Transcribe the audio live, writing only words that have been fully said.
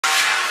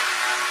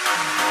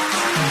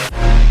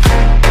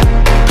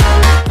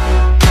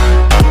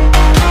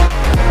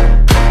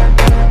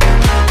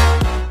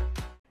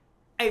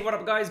Hey, what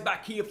up guys,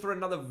 back here for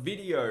another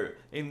video.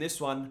 In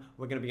this one,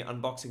 we're going to be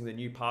unboxing the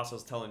new pass I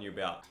was telling you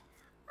about.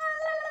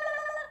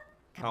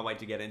 Can't wait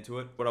to get into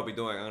it. What I'll be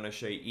doing, I'm going to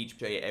show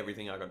you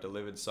everything I got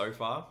delivered so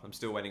far. I'm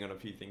still waiting on a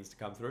few things to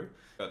come through.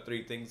 Got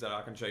 3 things that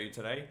I can show you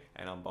today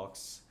and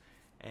unbox.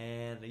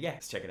 And yeah,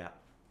 let's check it out.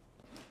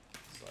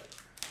 It's like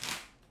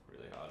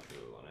really hard to do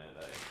on hand,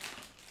 eh?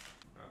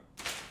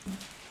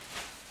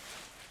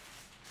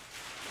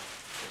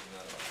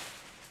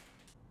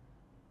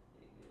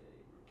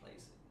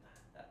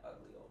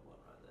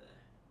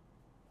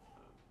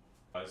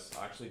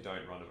 I actually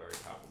don't run a very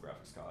powerful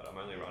graphics card. I'm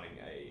only running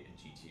a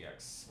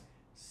GTX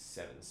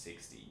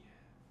 760,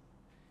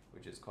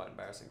 which is quite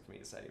embarrassing for me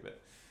to say,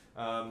 but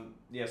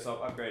yeah, so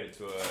I've upgraded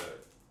to a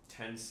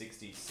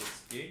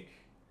 1066 gig.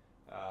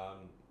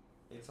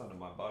 It's under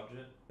my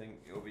budget. I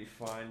think it'll be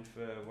fine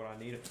for what I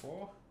need it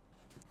for.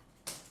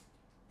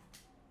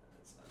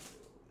 Let's undo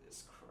all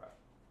this crap.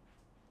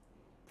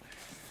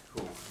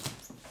 Cool.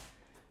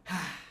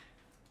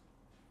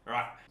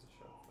 Alright.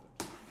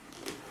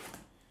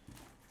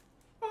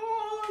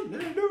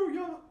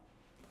 Hallelujah!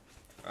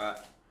 Alright.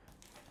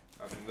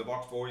 Opening the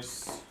box, boys.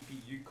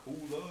 CPU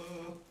cooler.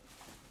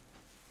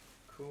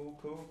 Cool,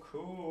 cool,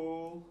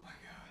 cool. Oh my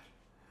god.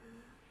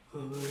 Oh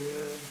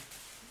yeah.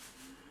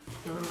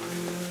 Oh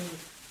yeah.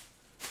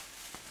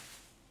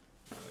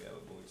 Oh yeah,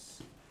 boys.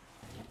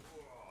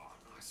 Oh,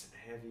 nice and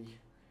heavy.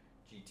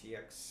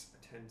 GTX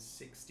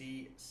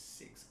 1060,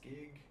 6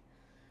 gig.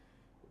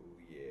 Oh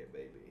yeah,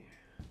 baby.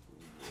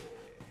 Oh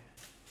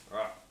yeah.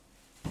 Alright.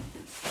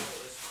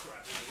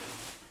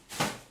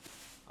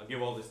 I'll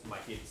give all this to my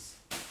kids.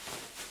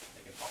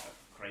 They can pop it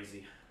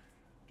crazy,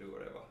 do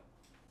whatever.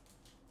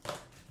 I'm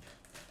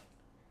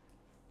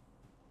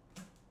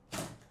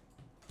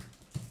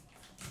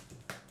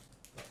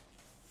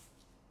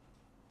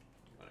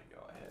gonna go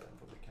ahead and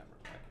put the camera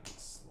back in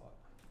its slot.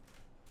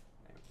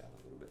 Aim it down a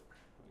little bit.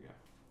 There we go.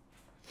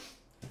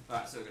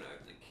 Alright, so we're gonna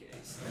open the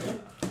case.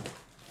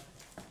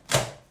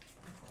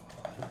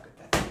 Oh, look at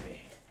that baby.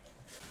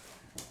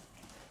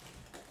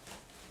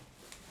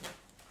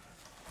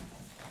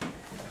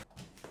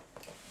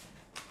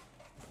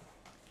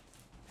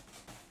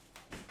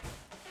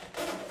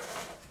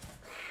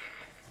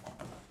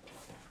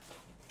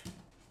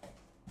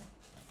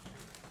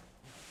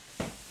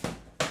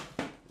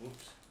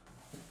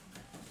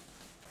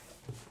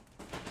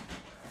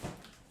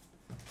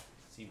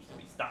 Seems to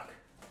be stuck.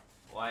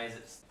 Why is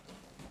it?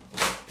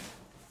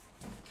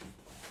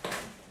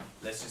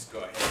 Let's just go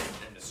ahead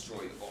and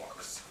destroy the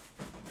box.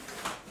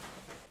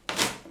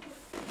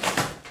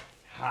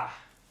 Ha!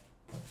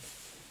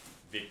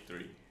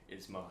 Victory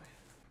is mine.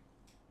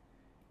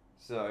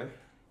 So,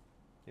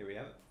 here we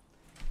have it.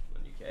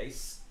 My new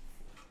case.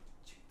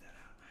 Check that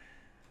out.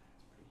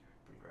 It's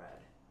pretty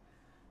rad.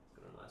 It's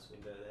got a nice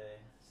window there.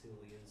 See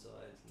all the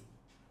insides and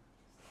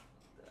stuff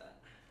like that.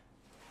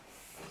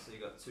 So you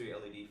got 2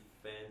 LED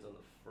fans on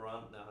the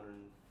front,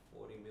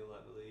 140mm I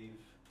believe.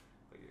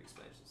 Got your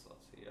expansion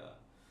slots here.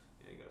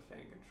 You got a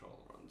fan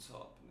controller on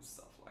top and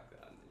stuff like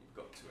that. And then you've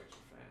got 2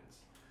 extra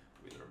fans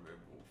with a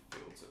removable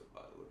filter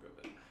by the look of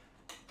it.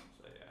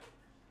 So yeah,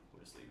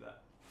 we'll just leave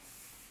that.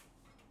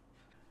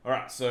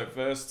 Alright, so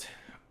first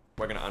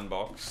we're going to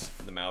unbox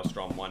the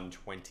Maelstrom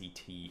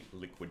 120T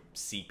liquid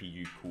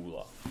CPU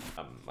cooler.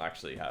 I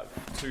actually have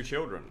 2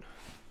 children,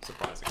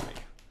 surprisingly.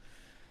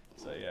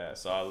 So yeah,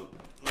 so I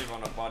live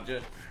on a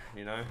budget,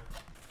 you know.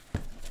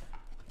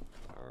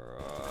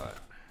 Alright.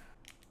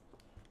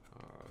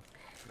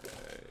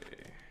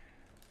 Okay.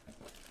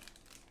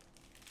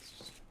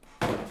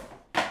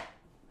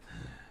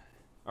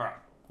 Alright,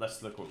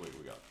 let's look what we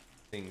got.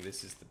 I think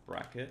this is the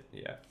bracket,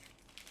 yeah.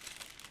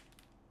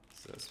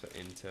 So that's for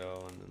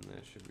Intel, and then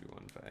there should be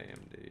one for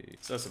AMD.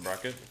 So that's the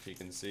bracket, if you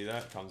can see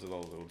that. Comes with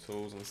all the little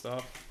tools and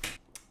stuff.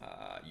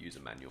 User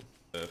manual.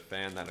 The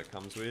fan that it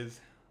comes with.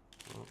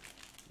 Well,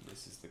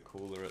 this is the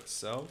cooler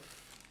itself.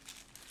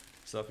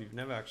 So if you've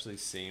never actually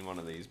seen one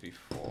of these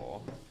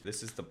before,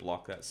 this is the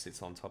block that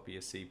sits on top of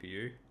your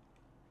CPU.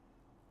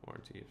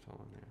 Warranty if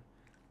on there.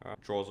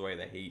 Alright, draws away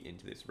the heat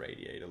into this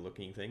radiator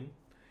looking thing,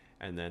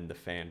 and then the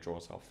fan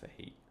draws off the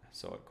heat,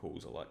 so it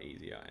cools a lot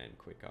easier and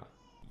quicker.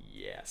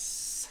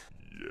 Yes.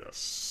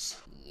 Yes.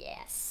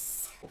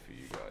 Yes. All for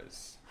you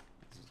guys.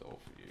 This is all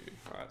for you.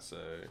 Alright, so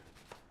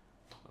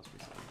must be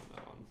something on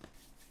that one.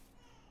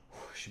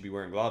 Should be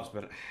wearing gloves,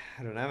 but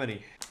I don't have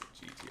any.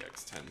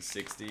 GTX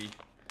 1060.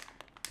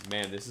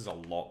 Man, this is a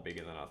lot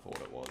bigger than I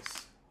thought it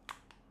was.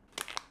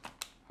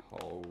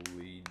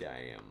 Holy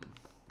damn.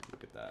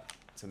 Look at that.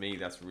 To me,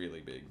 that's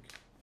really big.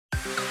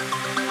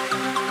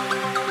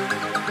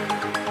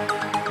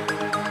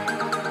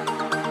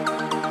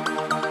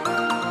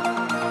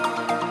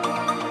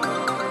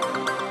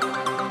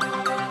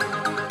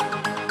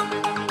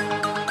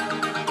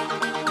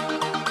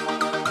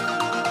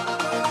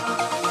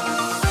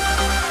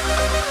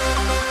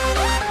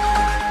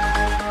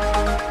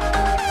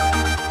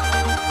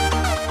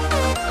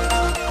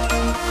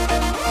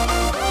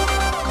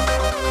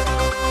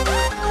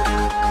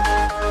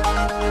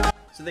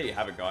 there you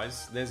have it,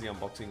 guys. There's the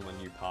unboxing of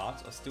my new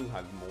parts. I still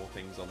have more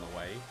things on the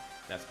way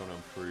that's going to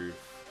improve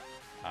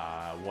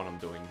what I'm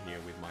doing here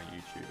with my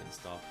YouTube and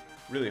stuff.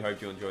 Really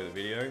hope you enjoy the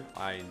video.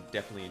 I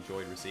definitely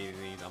enjoyed receiving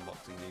these,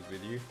 unboxing these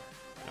with you,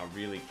 and I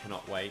really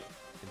cannot wait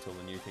until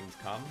the new things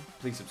come.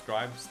 Please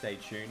subscribe, stay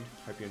tuned.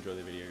 Hope you enjoy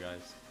the video,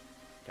 guys.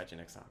 Catch you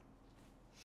next time.